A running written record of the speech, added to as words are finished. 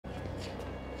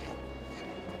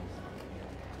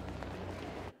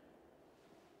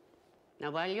Now,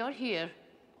 while you're here...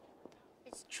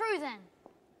 It's true, then,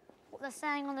 what they're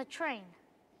saying on the train.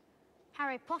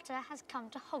 Harry Potter has come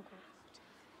to Hogwarts.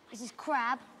 This is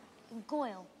Crabbe and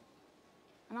Goyle.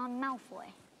 And I'm Malfoy.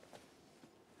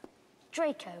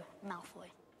 Draco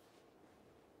Malfoy.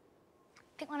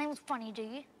 Think my name was funny, do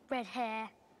you? Red hair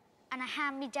and a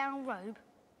hand-me-down robe?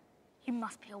 You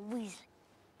must be a Weasley.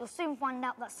 You'll soon find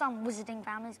out that some wizarding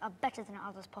families are better than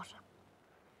others, Potter.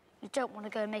 You don't want to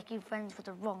go making friends with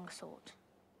the wrong sort.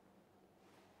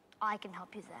 I can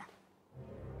help you there.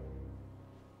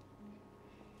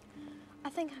 I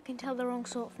think I can tell the wrong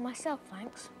sort for myself,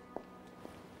 thanks.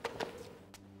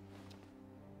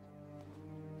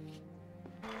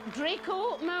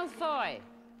 Draco Malfoy.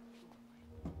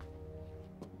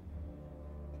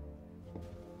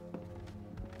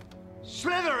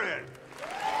 Slytherin!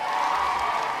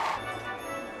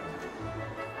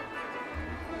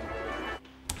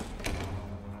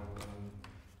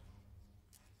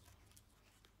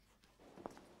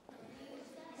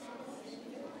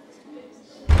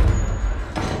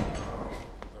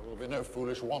 There will be no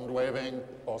foolish wand-waving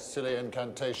or silly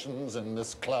incantations in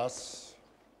this class.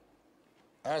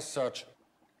 As such,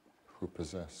 who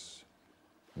possess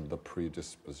the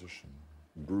predisposition,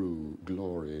 brew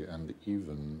glory, and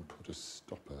even put a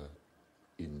stopper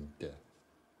in death.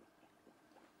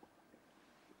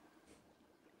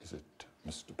 Is it,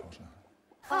 Mr. Potter?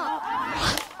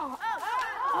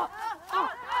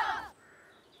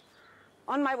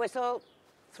 On my whistle.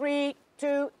 3,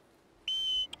 2...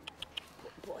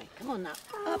 Good boy, come on now.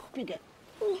 Up you get.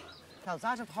 Tells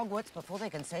out of Hogwarts before they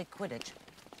can say Quidditch.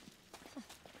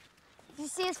 Did you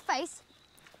see his face?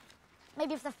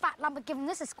 Maybe if the fat lump had given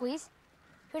this a squeeze,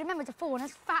 he'd remember to fall on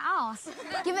his fat ass.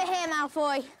 Give it here,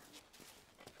 Malfoy.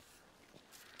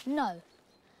 No.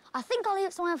 I think I'll leave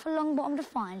it somewhere for Longbottom to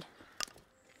find.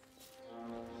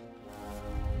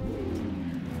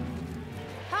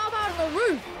 How about on the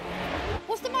roof?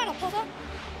 What's the matter, Potter?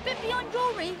 Bit beyond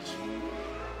your reach.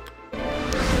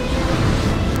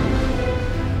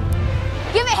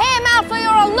 Give it here, Malfoy,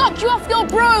 or I'll knock you off your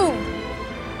broom!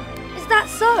 Is that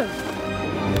so?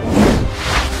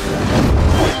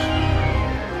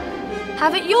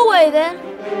 Have it your way, then.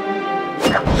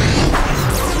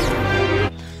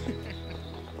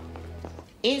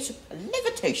 Is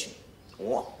levitation,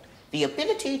 or the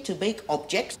ability to make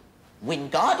objects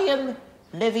Wingardium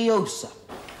Leviosa.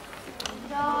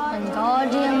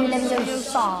 Wingardium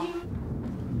Leviosa.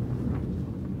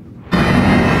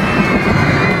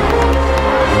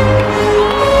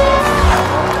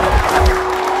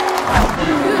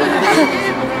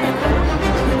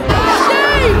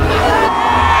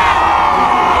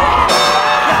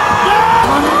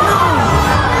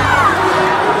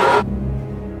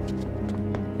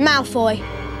 Malfoy.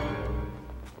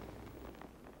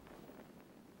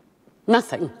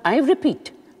 Nothing, I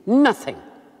repeat, nothing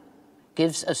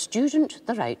gives a student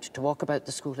the right to walk about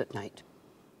the school at night.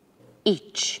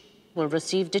 Each will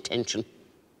receive detention.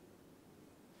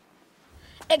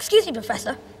 Excuse me,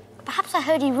 Professor. Perhaps I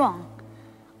heard you wrong.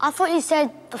 I thought you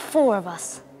said the 4 of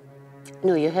us.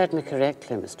 No, you heard me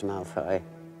correctly, Mr. Malfoy.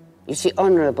 You see,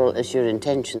 honourable is your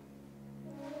intention.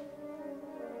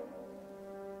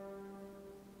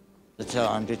 The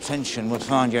time detention will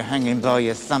find you hanging by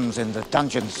your thumbs in the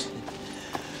dungeons.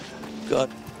 God.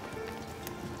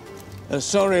 A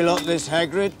sorry lot, this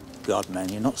Hagrid. God, man,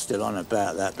 you're not still on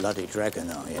about that bloody dragon,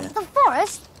 are you? The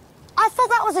forest? I thought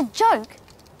that was a joke.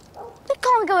 We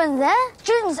can't go in there.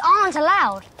 Students aren't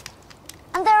allowed.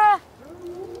 And there are...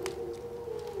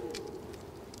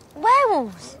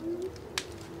 werewolves.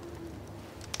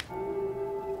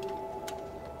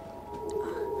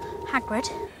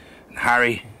 Hagrid.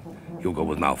 Harry, you'll go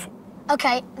with Malfoy.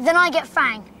 OK, then I get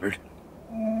Fang.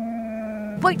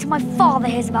 Wait till my father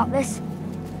hears about this.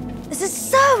 This is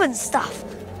servant stuff.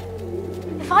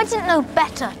 If I didn't know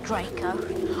better, Draco,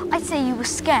 I'd say you were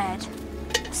scared.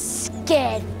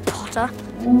 Scared, Potter.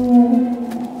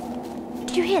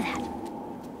 Did you hear that?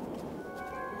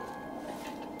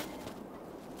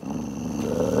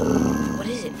 What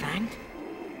is it, Fang?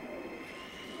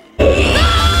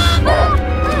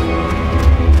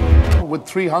 With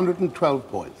 312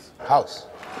 points. House.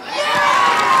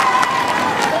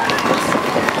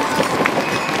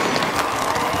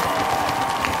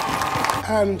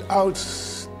 And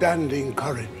outstanding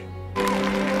courage.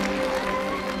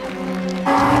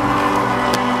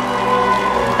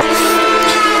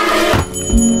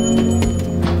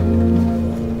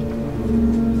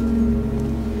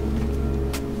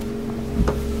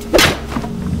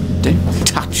 Don't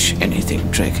touch anything,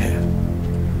 Draco.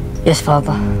 Yes,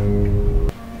 Father.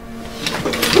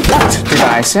 What did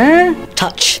I say?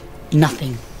 Touch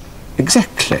nothing.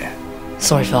 Exactly.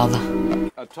 Sorry, Father.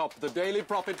 Atop the Daily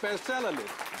Prophet bestseller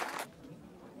list.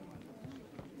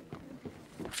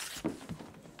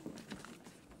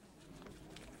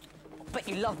 Bet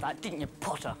you loved that, didn't you,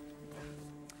 Potter?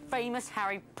 Famous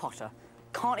Harry Potter.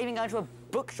 Can't even go to a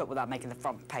bookshop without making the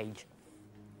front page.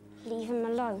 Leave him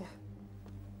alone.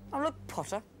 Oh, look,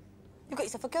 Potter. You got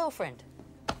yourself a girlfriend.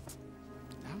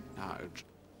 Now, Nudge.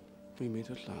 We meet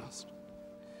at last.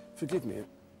 Forgive me.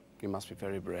 You must be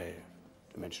very brave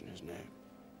to mention his name.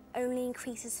 Only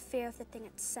increases fear of the thing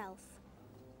itself.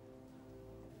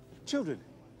 Children,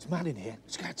 it's a man in here.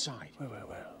 Let's go outside. Well.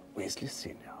 Weasley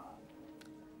Senior.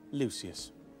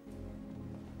 Lucius.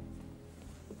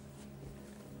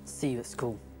 See you at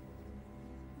school.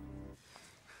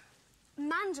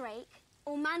 Mandrake,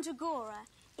 or mandragora,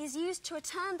 is used to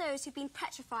return those who've been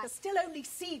petrified. They're still only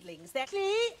seedlings. They're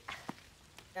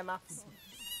muffs.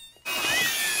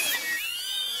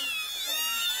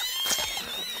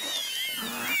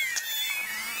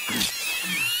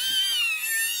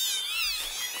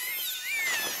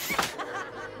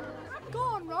 Go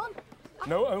on, Ron.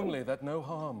 Know only that no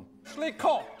harm. Actually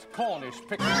caught Cornish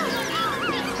pickle.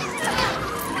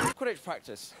 Quidditch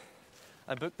practice.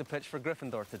 I booked the pitch for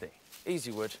Gryffindor today.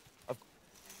 Easy wood.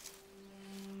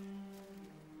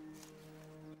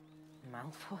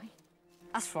 Malfoy?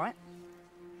 That's right.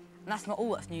 And that's not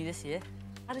all that's new this year.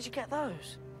 How did you get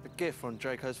those? A gift from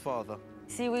Draco's father.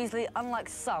 See, Weasley, unlike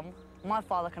some, my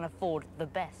father can afford the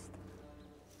best.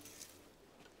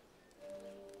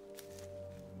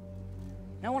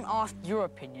 No one asked your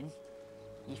opinion,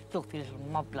 you filthy little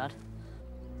mudblood.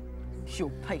 She'll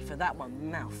pay for that one,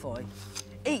 Malfoy.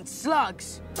 Eat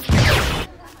slugs!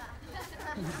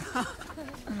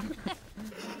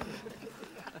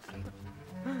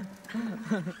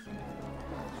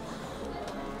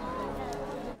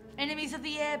 Enemies of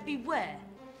the air, beware.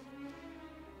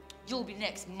 You'll be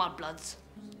next, mudbloods.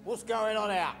 What's going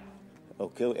on here? I'll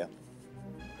kill you.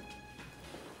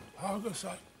 I'll go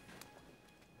side.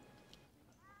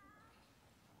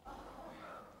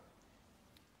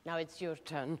 Now it's your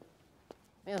turn.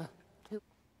 Well,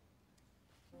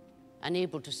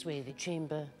 unable to sway the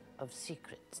Chamber of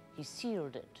Secrets, he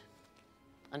sealed it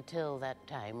until that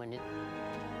time when it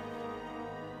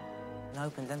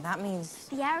opened, then that means...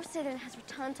 The heir of Slytherin has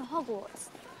returned to Hogwarts.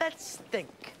 Let's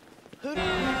think. Who... All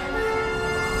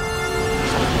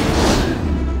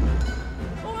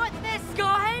right, there,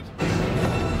 Scarhead.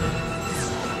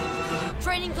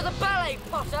 Training for the ballet,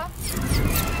 Potter.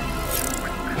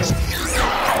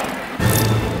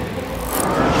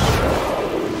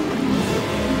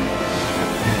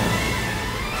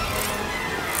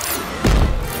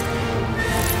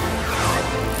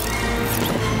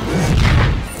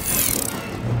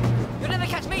 You'll never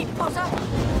catch me, Potter.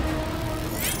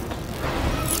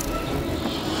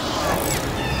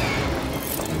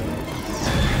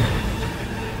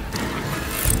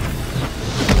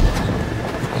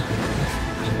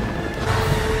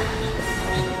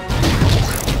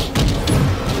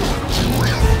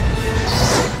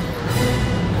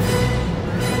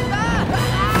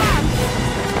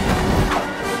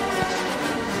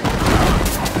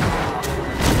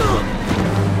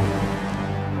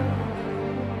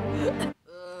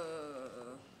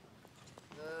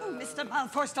 Mr.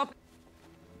 Malfoy, stop!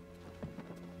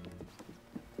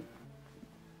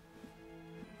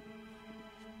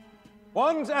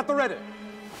 Wands at the ready.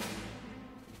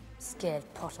 Scared,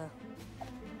 Potter.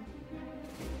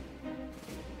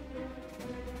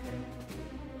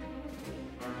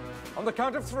 On the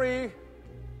count of 3.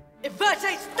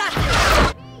 Inverte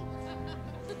statue!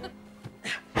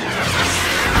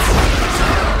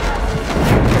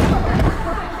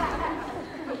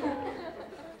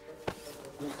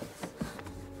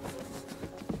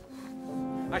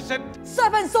 I said...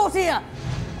 Serpent Sortier!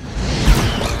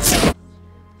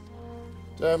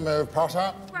 Don't move,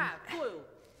 Potter. Crab, Goyle,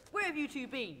 where have you two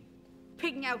been?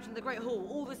 Pigging out in the Great Hall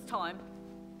all this time?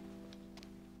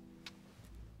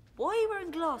 Why are you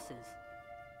wearing glasses?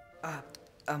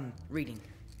 Reading.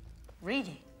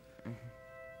 Reading? Mm-hmm.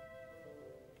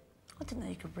 I didn't know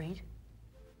you could read.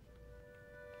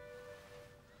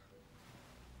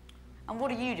 And what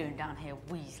are you doing down here,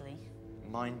 Weasley?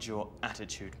 Mind your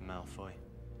attitude, Malfoy.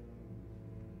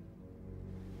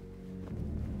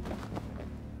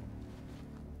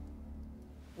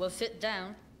 Well, sit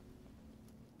down.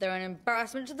 They're an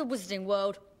embarrassment to the wizarding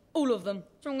world. All of them.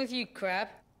 What's wrong with you, Crab?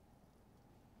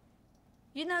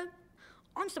 You know,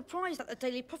 I'm surprised that the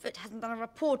Daily Prophet hasn't done a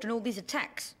report on all these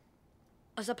attacks.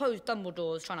 I suppose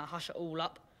Dumbledore's trying to hush it all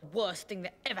up. Worst thing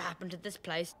that ever happened to this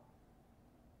place.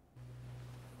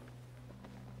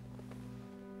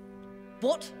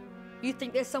 What? You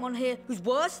think there's someone here who's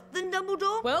worse than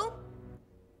Dumbledore? Well...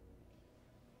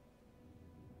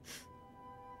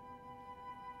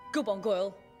 Good one,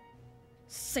 Goyle.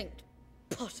 Saint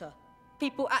Potter.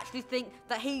 People actually think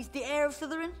that he's the heir of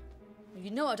Slytherin?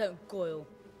 You know I don't, Goyle.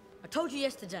 I told you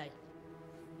yesterday.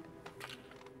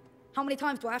 How many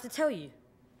times do I have to tell you?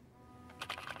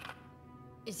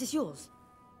 Is this yours?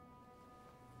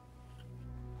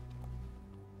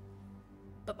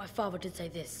 But my father did say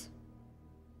this.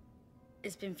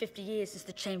 It's been 50 years since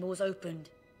the chamber was opened.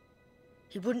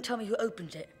 He wouldn't tell me who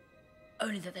opened it,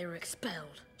 only that they were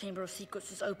expelled. Chamber of Secrets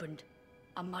was opened,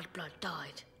 and Mudblood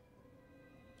died.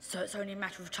 So it's only a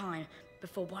matter of time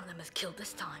before one of them is killed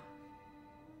this time.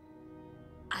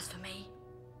 As for me,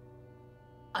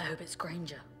 I hope it's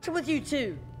Granger. What's with you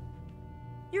two?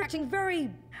 You're acting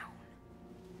very...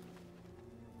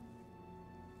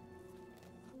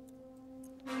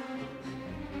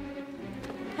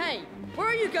 Hey, where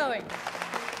are you going?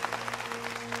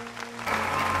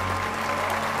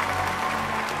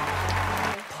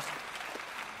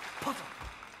 Potter,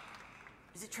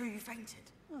 is it true you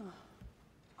fainted?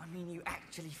 I mean, you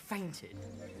actually fainted.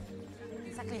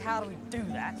 Exactly how do we do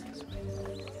that?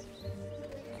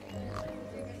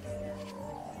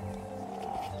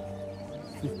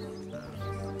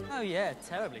 Oh yeah,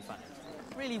 terribly funny.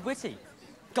 Really witty.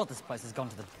 God, this place has gone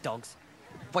to the dogs.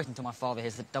 Wait until my father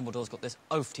hears that Dumbledore's got this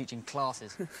oath teaching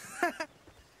classes.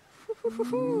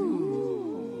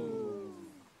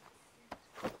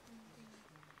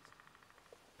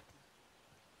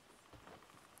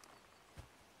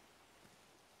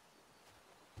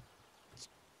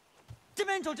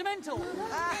 Dementor, Dementor!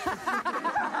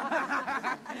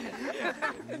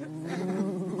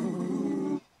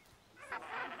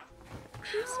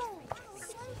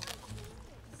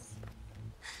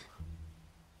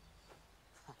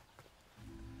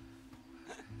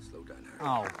 Slow down, Harry.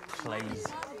 Oh, please.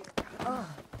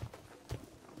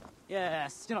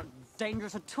 Yes, you're not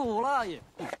dangerous at all, are you?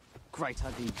 You great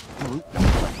ugly brute.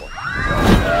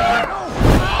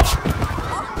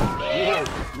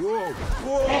 Whoa,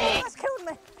 whoa! It's killed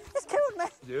me! It's killed me!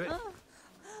 Do it.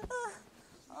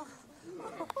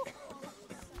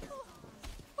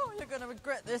 Oh, you're gonna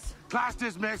regret this. Class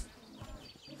dismissed.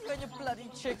 You and your bloody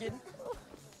chicken.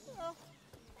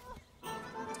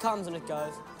 It comes and it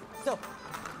goes. Still,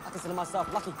 I consider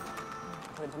myself lucky.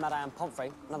 According to Madame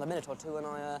Pomfrey, another minute or two and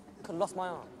I could have lost my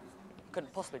arm.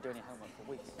 Couldn't possibly do any homework for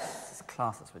weeks. This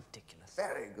class is ridiculous.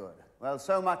 Very good. Well,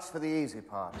 so much for the easy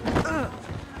part.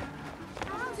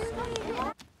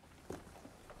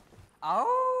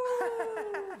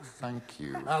 Oh! Thank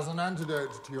you. As an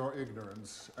antidote to your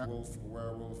ignorance, wolf,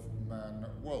 werewolf, man,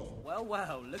 wolf. Well,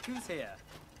 well, look who's here.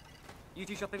 You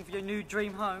two shopping for your new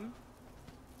dream home?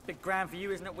 Big grand for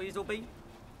you, isn't it, Weaselby?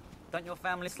 Don't your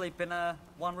family sleep in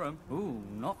one room? Ooh,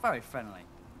 not very friendly.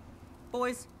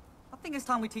 Boys, I think it's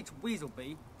time we teach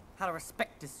Weaselby how to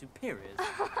respect his superiors.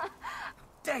 How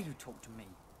dare you talk to me?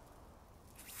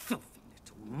 Filthy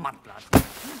little mudblood.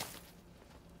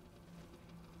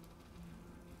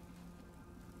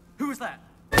 Who was that?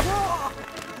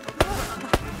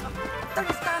 Don't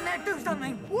you stand there, do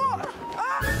something! What?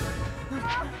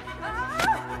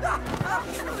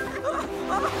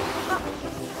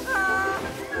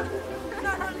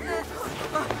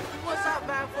 What's up,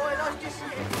 Malfoy? Lost your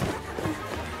shit.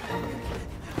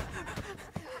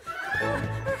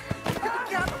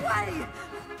 Get out of the way!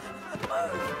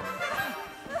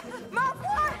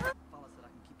 Malfoy! Father said I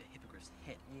can keep the hippogriff's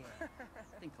head. Yeah.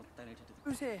 I think I'll donate it to the...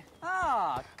 Who's here?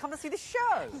 Ah, come to see the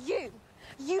show. You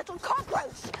little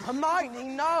cockroach! Hermione,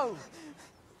 no!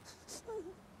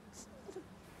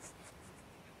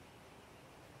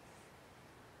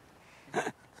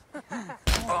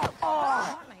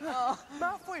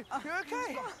 Malfoy, you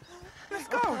okay? Let's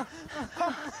go!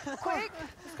 Quick!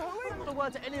 Let's go away! Not a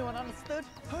word to anyone, understood?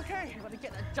 Okay. I'm gonna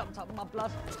get that jumped up in my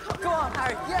blood. Go on,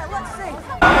 Harry. Yeah, let's see.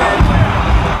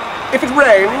 If it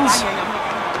rains,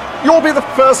 you'll be the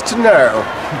first to know.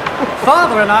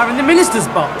 Father and I are in the minister's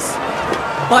box.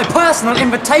 By personal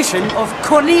invitation of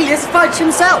Cornelius Fudge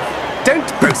himself. Don't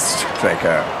boast,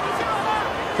 Draco.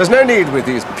 There's no need with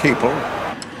these people.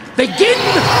 Begin!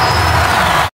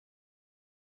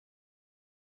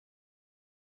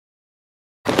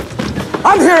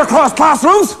 I'm here across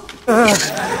classrooms.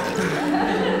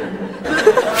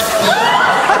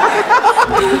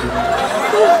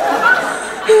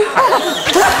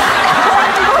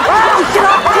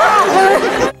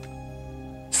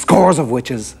 Scores of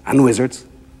witches and wizards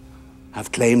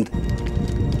have claimed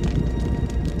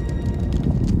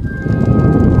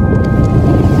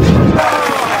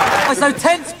Why so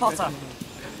tense, Potter?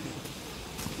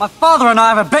 My father and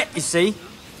I have a bet, you see.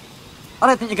 I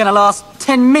don't think you're going to last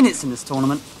 10 minutes in this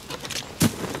tournament.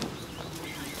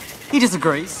 He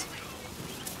disagrees.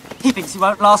 He thinks you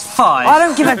won't last 5. I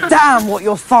don't give a damn what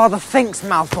your father thinks,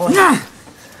 Malfoy.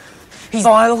 He's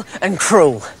vile and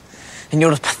cruel, and you're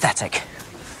just pathetic.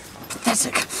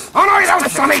 Pathetic? Oh no, you don't,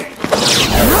 Sonny!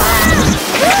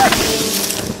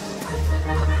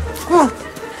 Oh,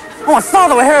 my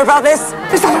father will hear about this.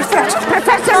 It's not a threat!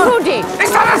 Professor Moody!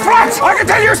 It's not a threat! I can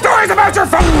tell you stories about your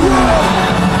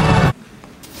father!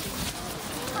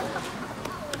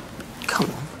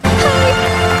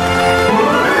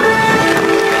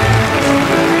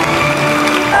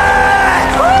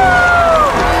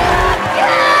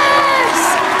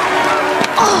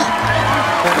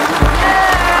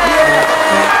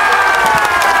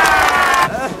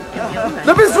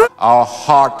 Our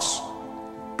hearts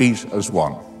beat as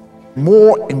one.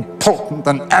 More important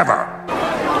than ever.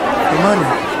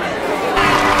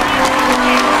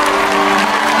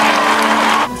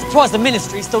 I'm surprised the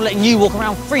Ministry's still letting you walk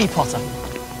around free, Potter.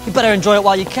 You better enjoy it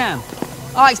while you can.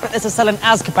 I expect there's to sell an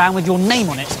Azkaban with your name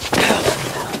on it.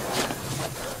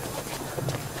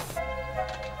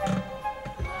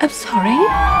 I'm sorry?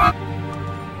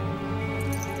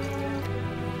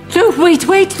 No, wait,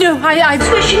 no, I'm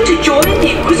wishing to join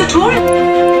the Inquisitorial.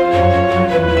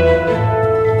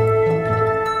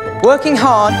 Working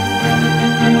hard.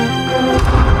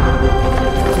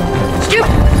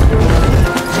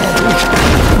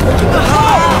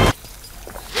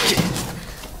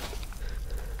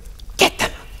 Get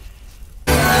them!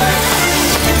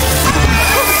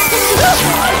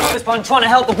 I'm trying to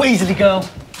help the Weasley girl.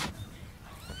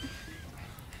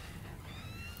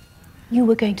 You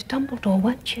were going to Dumbledore,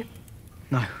 weren't you?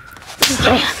 No.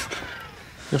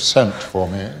 You've sent for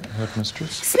me,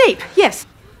 Headmistress. Snape, yes.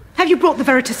 Have you brought the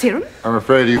Veritaserum? I'm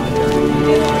afraid you...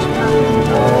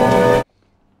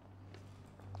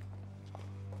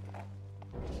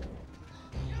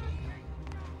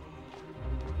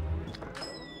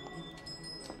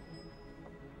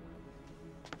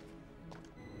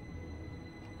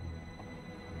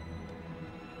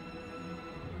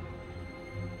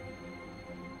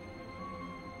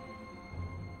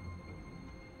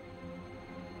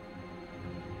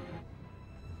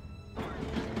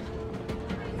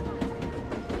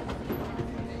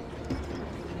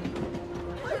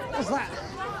 What's that?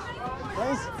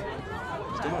 Guys?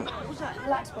 What's that?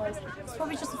 Relax, boys. It's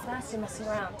probably just the fancy messing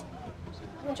around.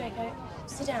 Come on, Draco.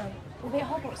 Sit down. We'll be at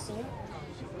Hogwarts soon.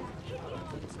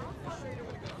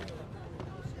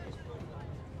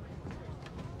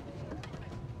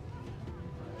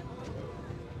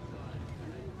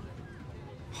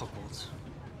 Hogwarts.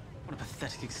 What a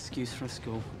pathetic excuse for a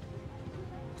school.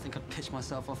 I think I'd pitch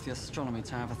myself off the astronomy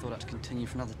tower if I thought I'd continue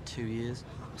for another 2 years.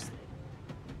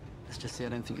 Let's just say I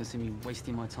don't think you'll see me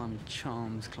wasting my time in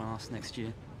charms class next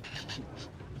year.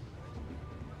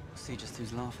 We'll see just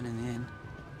who's laughing in the end.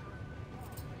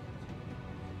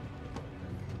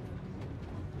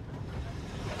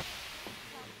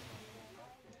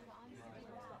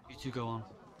 You two go on.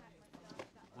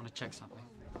 I want to check something.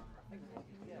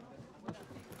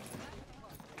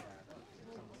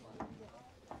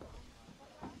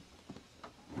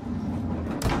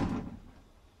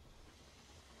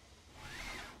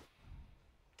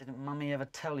 Didn't Mummy ever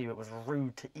tell you it was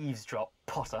rude to eavesdrop,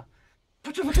 Potter?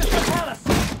 Petrificus Totalis!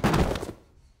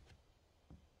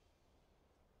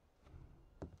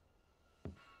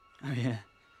 Oh yeah.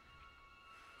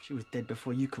 She was dead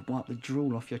before you could wipe the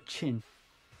drool off your chin.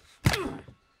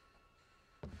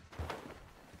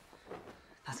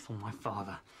 That's for my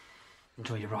father.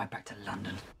 Enjoy your ride back to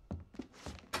London.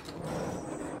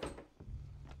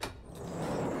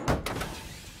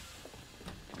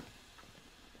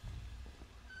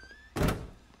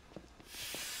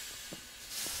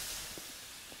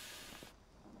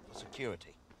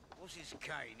 Security. What's his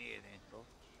cane here then?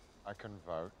 I can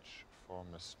vouch for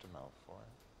Mr. Malfoy.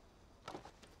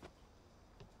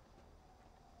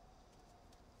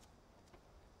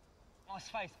 Nice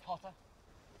face, Potter.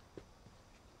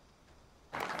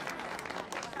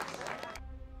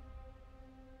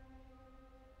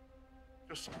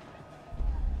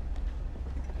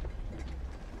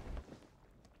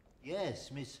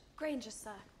 Yes, Miss. Granger,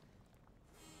 sir.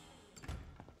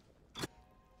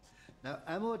 Now,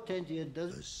 Amortentia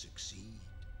does succeed.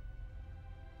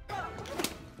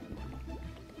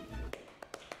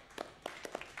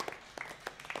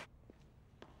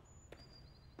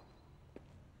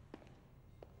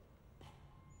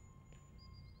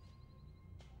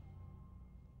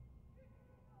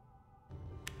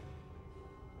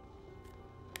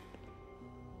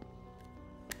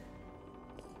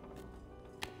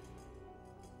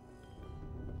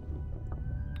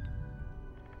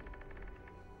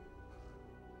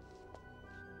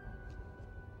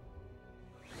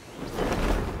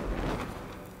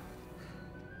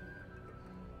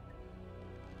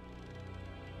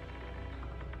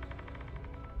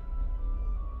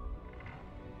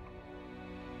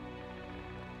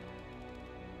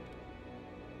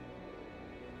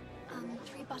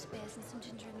 butterbeers and some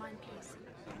ginger in mine, please.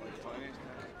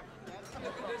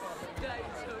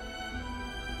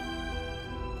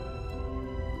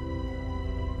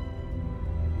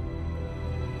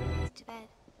 To bed.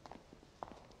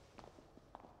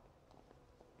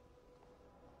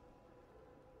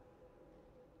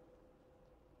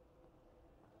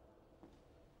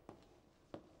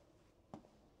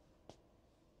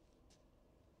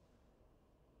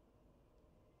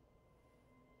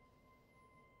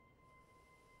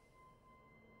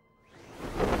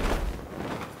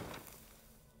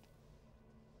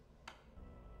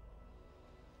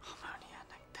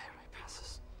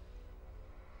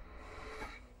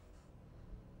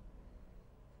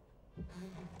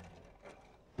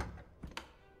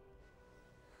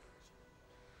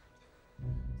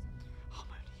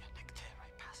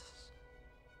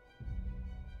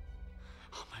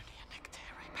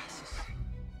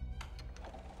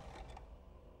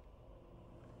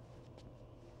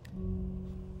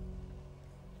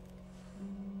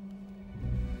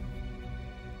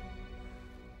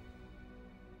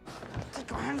 Take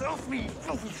your hands off me, you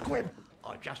filthy squib!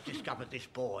 I've just discovered this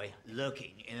boy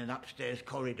lurking in an upstairs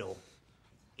corridor.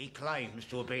 He claims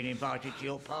to have been invited to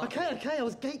your party. Okay, I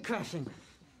was gate crashing.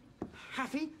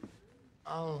 Happy?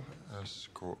 I'll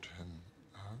escort him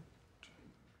out.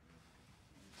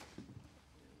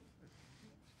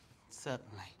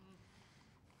 Certainly,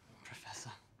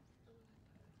 Professor.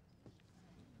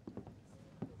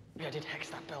 Maybe I did hex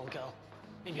that bell girl.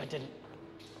 Maybe I didn't.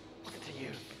 Look to you.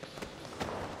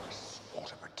 I swore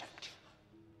to protect you.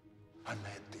 I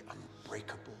made the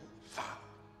unbreakable vow.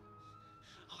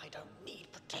 I don't need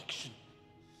protection.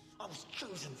 I was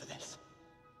chosen for this.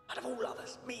 Out of all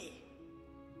others, me.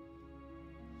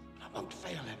 And I won't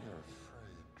fail him. You're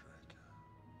afraid, Draco.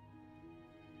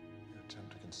 You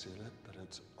attempt to conceal it, but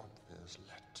it's obvious.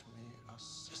 Let me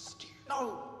assist you.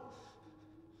 No!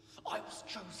 I was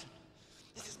chosen.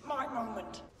 This is my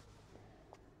moment.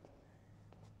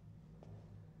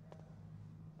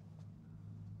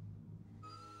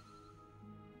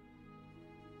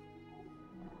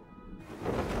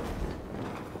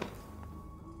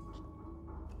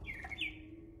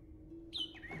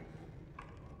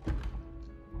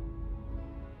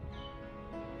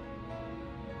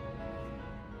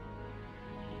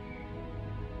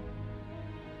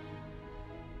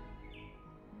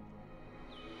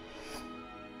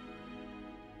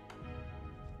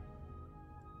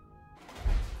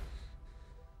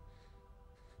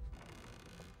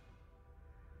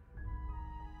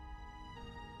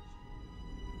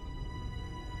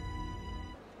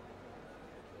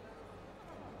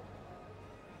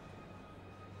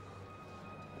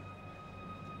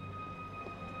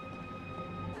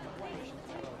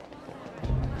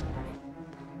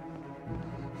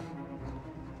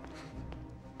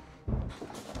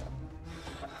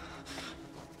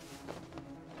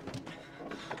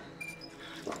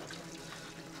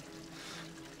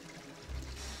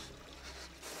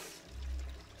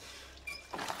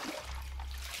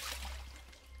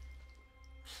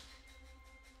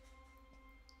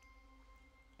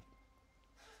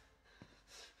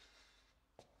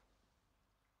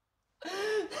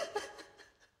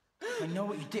 I know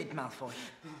what you did, Malfoy.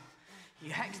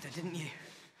 You hexed her, didn't you?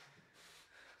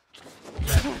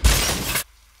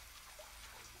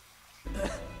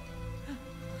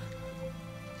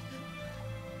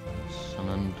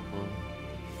 Senentur.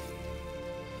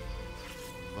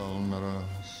 Valnera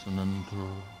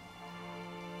Senentur.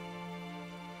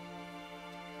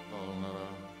 Valnera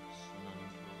Senentur.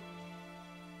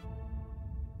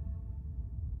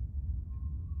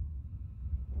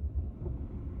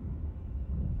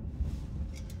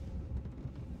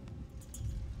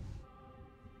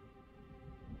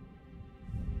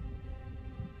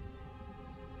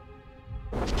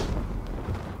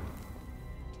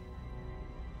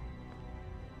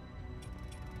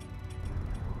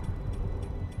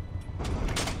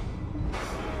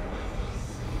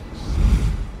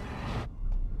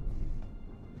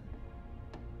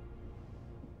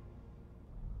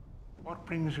 What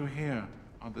brings you here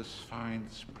on this fine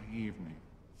spring evening?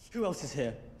 Who else is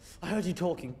here? I heard you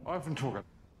talking. I've been talking.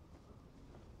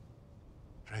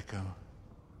 Draco.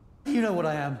 You know what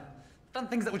I am. I've done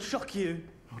things that would shock you.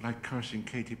 Oh, like cursing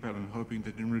Katie Bell and hoping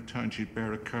that in return she'd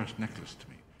bear a cursed necklace to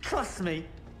me. Trust me.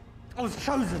 I was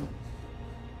chosen.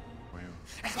 Were you?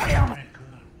 It's my armor. Very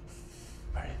good.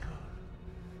 Very good.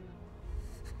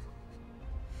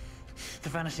 The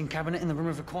vanishing cabinet in the room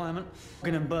of requirement.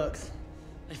 Morgan and Burke's.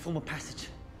 They form a passage.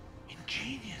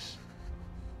 Ingenious.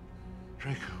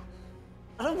 Draco.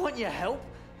 I don't want your help.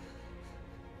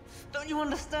 Don't you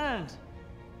understand?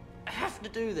 I have to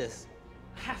do this.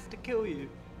 I have to kill you.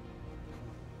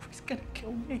 He's gonna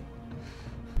kill me.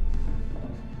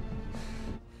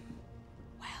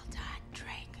 Well done,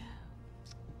 Draco.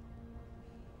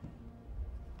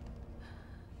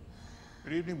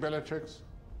 Good evening, Bellatrix.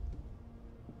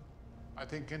 I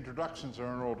think introductions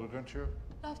are in order, don't you?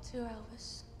 Love to,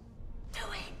 Elvis. Do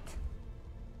it.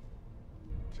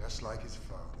 Just like his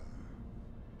father.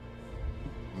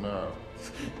 No.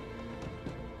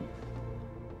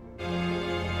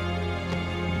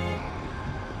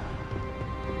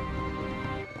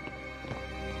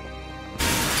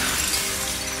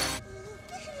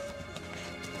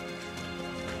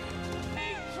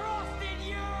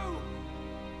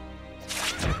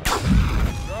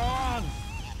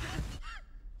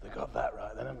 They got that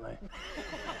right then, haven't they?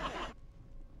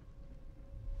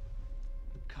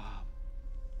 Calm.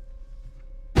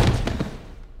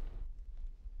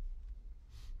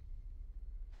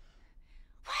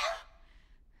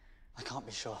 I can't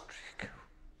be sure. Draco,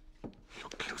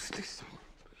 look closely, son.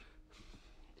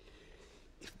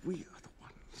 If we are the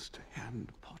ones to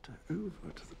hand Potter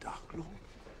over to the Dark Lord,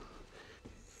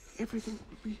 everything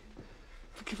will be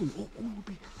forgiven. All will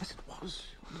be as it was,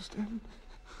 you understand?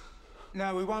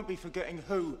 No, we won't be forgetting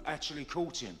who actually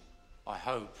caught him. I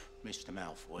hope, Mr.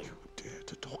 Malfoy. You dare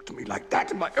to talk to me like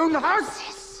that in my own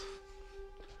house?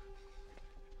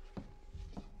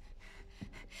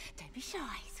 Don't be shy,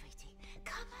 sweetie.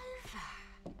 Come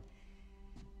over.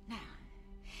 Now,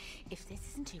 if this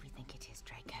isn't who we think it is,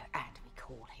 Draco, and we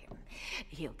call him,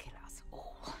 he'll kill us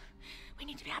all. We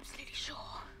need to be absolutely sure.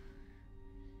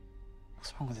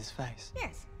 What's wrong with his face?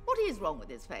 Yes. What is wrong with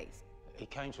his face? He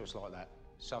came to us like that.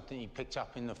 Something he picked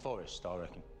up in the forest, I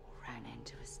reckon. Ran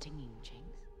into a stinging jinx.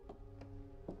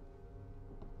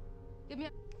 Give me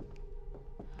a...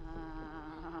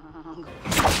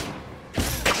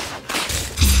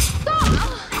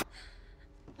 Stop!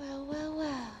 Well, well,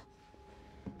 well.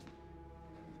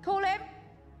 Call him.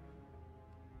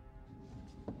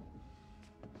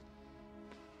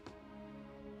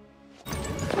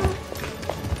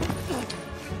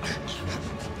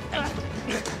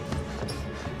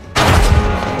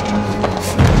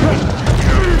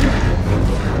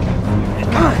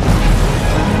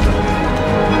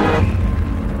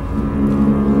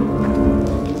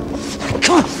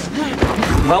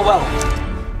 Well, well.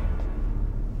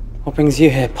 What brings you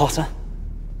here, Potter?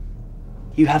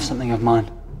 You have something of mine.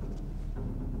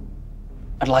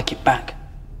 I'd like it back.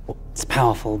 It's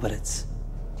powerful, but it's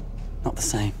not the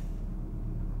same.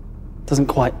 It doesn't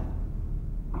quite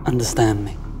understand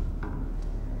me.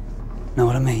 Know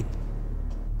what I mean?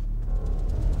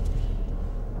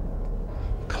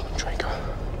 Come on, Draco.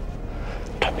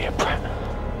 Don't be a brat.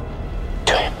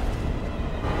 Do him.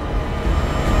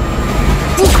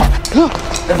 Got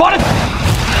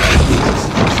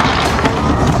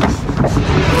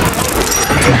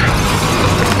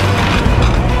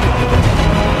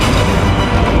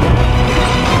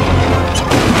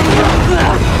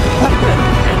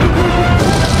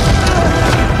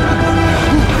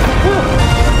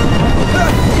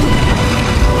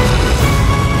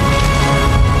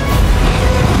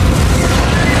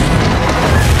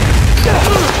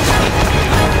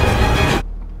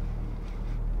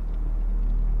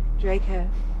Draco,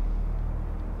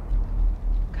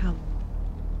 come.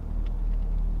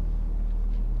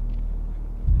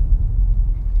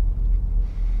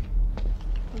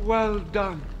 Well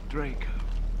done, Draco.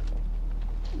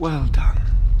 Well done.